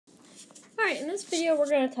Alright, in this video we're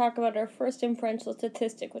going to talk about our first inferential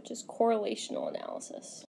statistic, which is correlational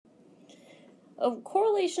analysis. Of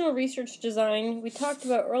correlational research design, we talked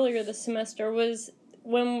about earlier this semester, was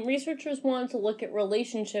when researchers wanted to look at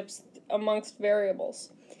relationships amongst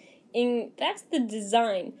variables. And that's the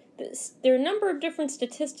design. There are a number of different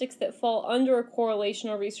statistics that fall under a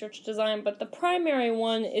correlational research design, but the primary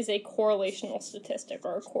one is a correlational statistic,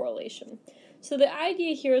 or a correlation. So the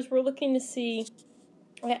idea here is we're looking to see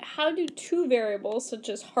how do two variables, such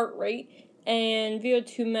as heart rate and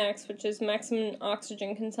VO2 max, which is maximum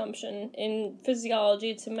oxygen consumption in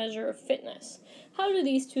physiology, it's a measure of fitness. How do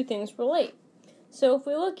these two things relate? So if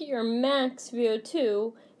we look at your max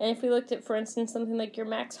VO2, and if we looked at, for instance, something like your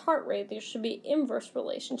max heart rate, there should be an inverse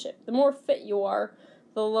relationship. The more fit you are,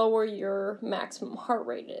 the lower your maximum heart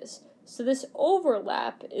rate is. So this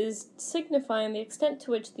overlap is signifying the extent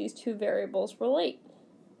to which these two variables relate.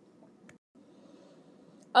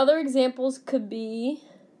 Other examples could be,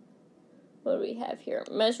 what do we have here?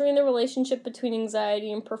 Measuring the relationship between anxiety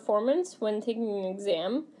and performance when taking an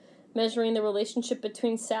exam. Measuring the relationship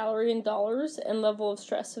between salary in dollars and level of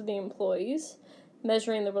stress of the employees.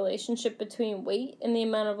 Measuring the relationship between weight and the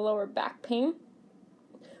amount of lower back pain.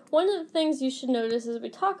 One of the things you should notice as we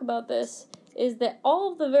talk about this is that all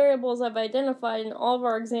of the variables I've identified in all of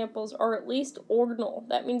our examples are at least ordinal.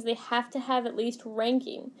 That means they have to have at least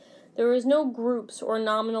ranking. There is no groups or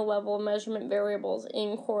nominal level of measurement variables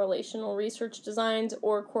in correlational research designs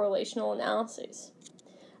or correlational analyses.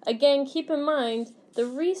 Again, keep in mind, the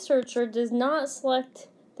researcher does not select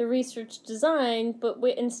the research design, but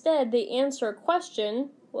instead they answer a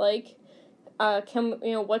question like,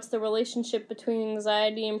 what's the relationship between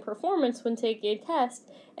anxiety and performance when taking a test,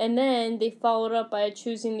 and then they follow it up by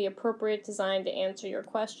choosing the appropriate design to answer your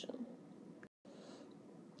question.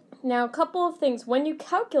 Now, a couple of things. When you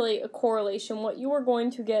calculate a correlation, what you are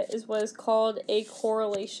going to get is what is called a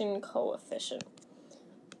correlation coefficient.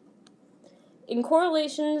 In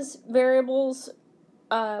correlations, variables,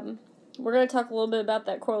 we're going to talk a little bit about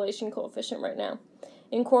that correlation coefficient right now.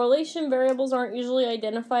 In correlation, variables aren't usually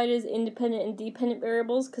identified as independent and dependent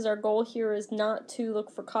variables because our goal here is not to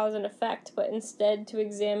look for cause and effect, but instead to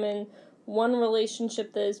examine one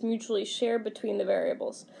relationship that is mutually shared between the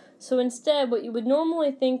variables. So instead, what you would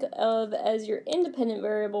normally think of as your independent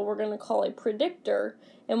variable, we're going to call a predictor,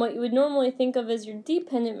 and what you would normally think of as your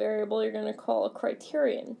dependent variable, you're going to call a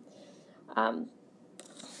criterion.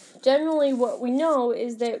 Generally, what we know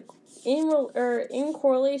is that in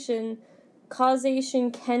correlation,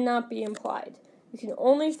 causation cannot be implied. You can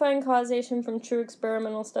only find causation from true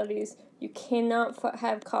experimental studies. You cannot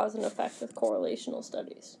have cause and effect with correlational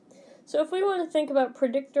studies. So if we want to think about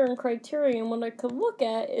predictor and criterion, what I could look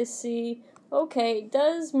at is see, okay,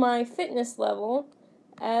 does my fitness level,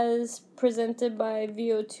 as presented by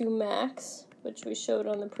VO2 max, which we showed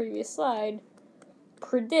on the previous slide,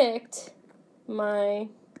 predict my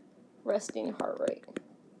resting heart rate?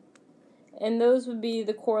 And those would be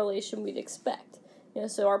the correlation we'd expect.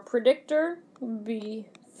 So our predictor would be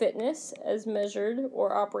fitness as measured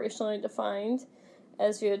or operationally defined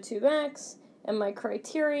as VO2 max, and my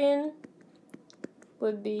criterion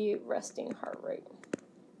would be resting heart rate.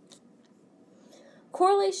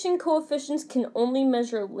 Correlation coefficients can only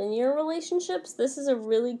measure linear relationships. This is a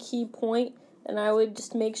really key point, and I would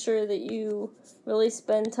just make sure that you really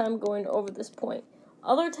spend time going over this point.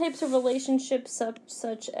 Other types of relationships,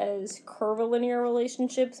 such as curvilinear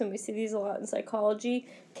relationships, and we see these a lot in psychology,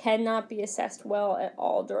 cannot be assessed well at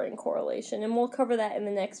all during correlation, and we'll cover that in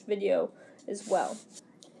the next video as well.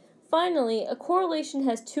 Finally, a correlation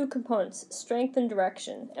has two components, strength and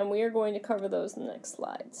direction, and we are going to cover those in the next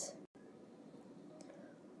slides.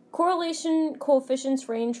 Correlation coefficients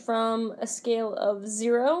range from a scale of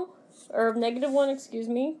 -1,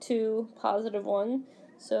 to +1.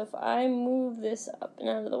 So if I move this up and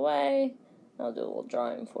out of the way, I'll do a little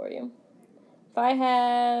drawing for you. If I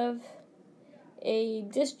have a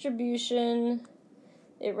distribution,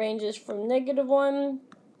 it ranges from -1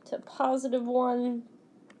 to +1,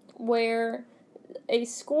 where a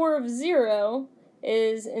score of 0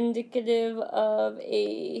 is indicative of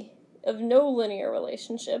no linear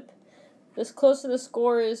relationship. The closer the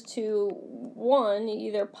score is to 1,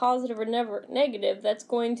 either positive or negative, that's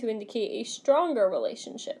going to indicate a stronger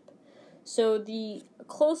relationship. So the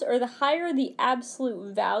higher the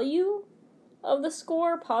absolute value of the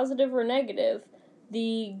score, positive or negative,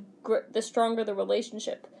 the stronger the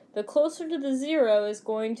relationship. The closer to the 0 is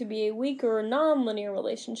going to be a weaker or non-linear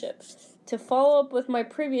relationship. To follow up with my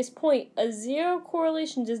previous point, a 0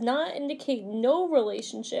 correlation does not indicate no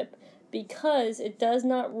relationship because it does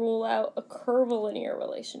not rule out a curvilinear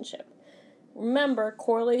relationship. Remember,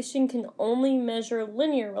 correlation can only measure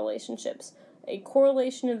linear relationships. A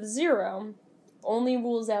correlation of 0 only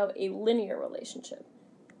rules out a linear relationship.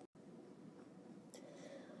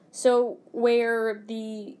 So where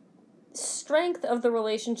the strength of the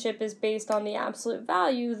relationship is based on the absolute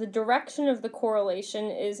value, the direction of the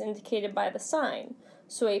correlation is indicated by the sign.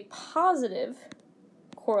 So a positive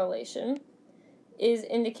correlation is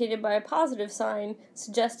indicated by a positive sign,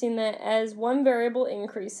 suggesting that as one variable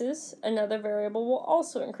increases, another variable will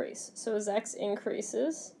also increase. So as x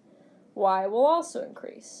increases, y will also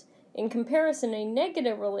increase. In comparison, a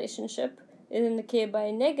negative relationship is indicated by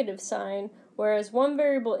a negative sign, whereas one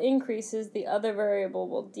variable increases, the other variable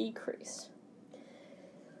will decrease.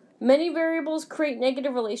 Many variables create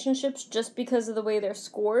negative relationships just because of the way they're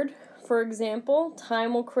scored. For example,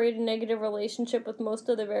 time will create a negative relationship with most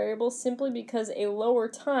of the variables simply because a lower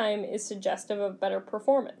time is suggestive of better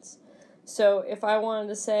performance. So if I wanted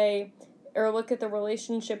to say, or look at the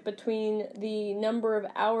relationship between the number of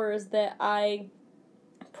hours that I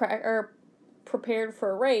prepared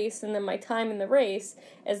for a race and then my time in the race,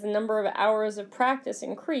 as the number of hours of practice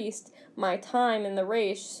increased, my time in the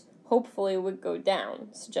race hopefully would go down,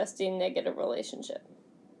 suggesting a negative relationship.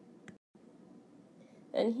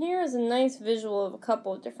 And here is a nice visual of a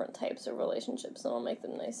couple of different types of relationships, and I'll make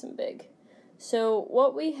them nice and big. So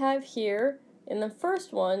what we have here in the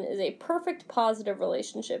first one is a perfect positive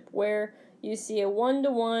relationship where you see a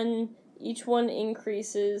 1-to-1, each one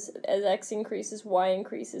increases, as x increases, y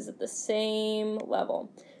increases at the same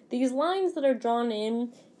level. These lines that are drawn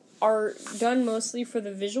in are done mostly for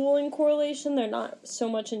the visual in correlation. They're not so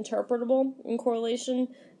much interpretable in correlation.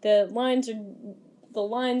 The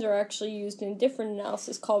lines are actually used in a different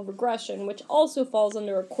analysis called regression, which also falls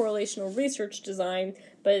under a correlational research design,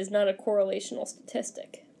 but is not a correlational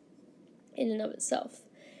statistic in and of itself.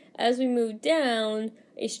 As we move down,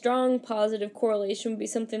 a strong positive correlation would be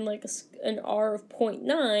something like an R of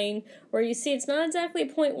 0.9, where you see it's not exactly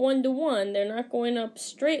 0.1-to-1, they're not going up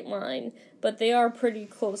straight line, but they are pretty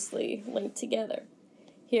closely linked together.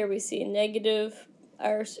 Here we see a negative,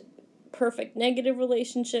 our perfect negative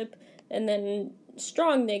relationship, and then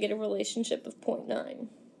strong negative relationship of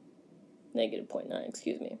negative 0.9,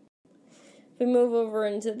 excuse me. If we move over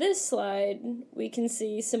into this slide, we can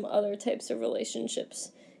see some other types of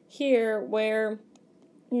relationships here where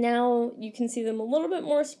now you can see them a little bit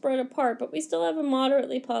more spread apart, but we still have a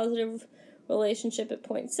moderately positive relationship at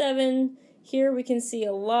 0.7. Here we can see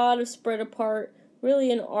a lot of spread apart,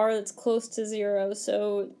 really an R that's close to 0,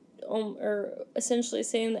 so or essentially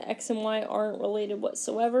saying that x and y aren't related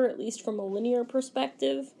whatsoever, at least from a linear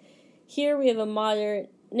perspective. Here we have a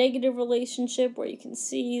moderate negative relationship where you can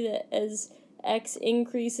see that as x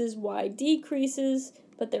increases, y decreases,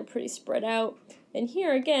 but they're pretty spread out. And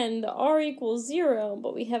here again, the R equals 0,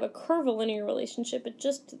 but we have a curvilinear relationship. It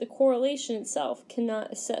just, the correlation itself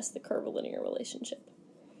cannot assess the curvilinear relationship.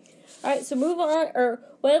 Alright, so move on, or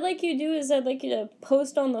what I'd like you to do is I'd like you to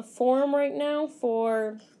post on the forum right now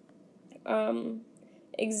for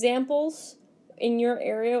examples in your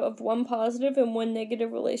area of one positive and one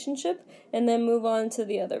negative relationship, and then move on to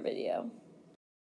the other video.